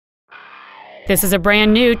This is a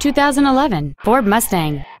brand new 2011 Ford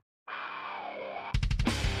Mustang.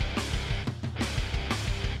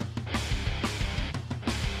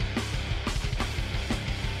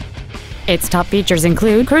 Its top features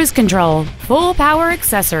include cruise control, full power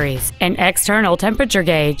accessories, an external temperature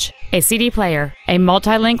gauge, a CD player, a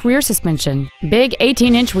multi-link rear suspension, big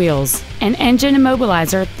 18-inch wheels, an engine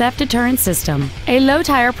immobilizer theft deterrent system, a low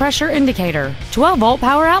tire pressure indicator, 12-volt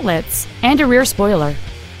power outlets, and a rear spoiler.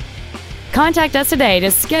 Contact us today to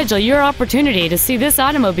schedule your opportunity to see this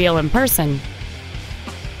automobile in person.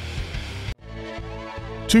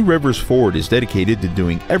 Two Rivers Ford is dedicated to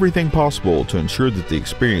doing everything possible to ensure that the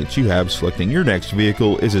experience you have selecting your next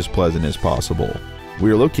vehicle is as pleasant as possible.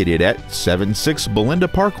 We are located at 76 Belinda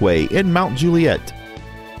Parkway in Mount Juliet.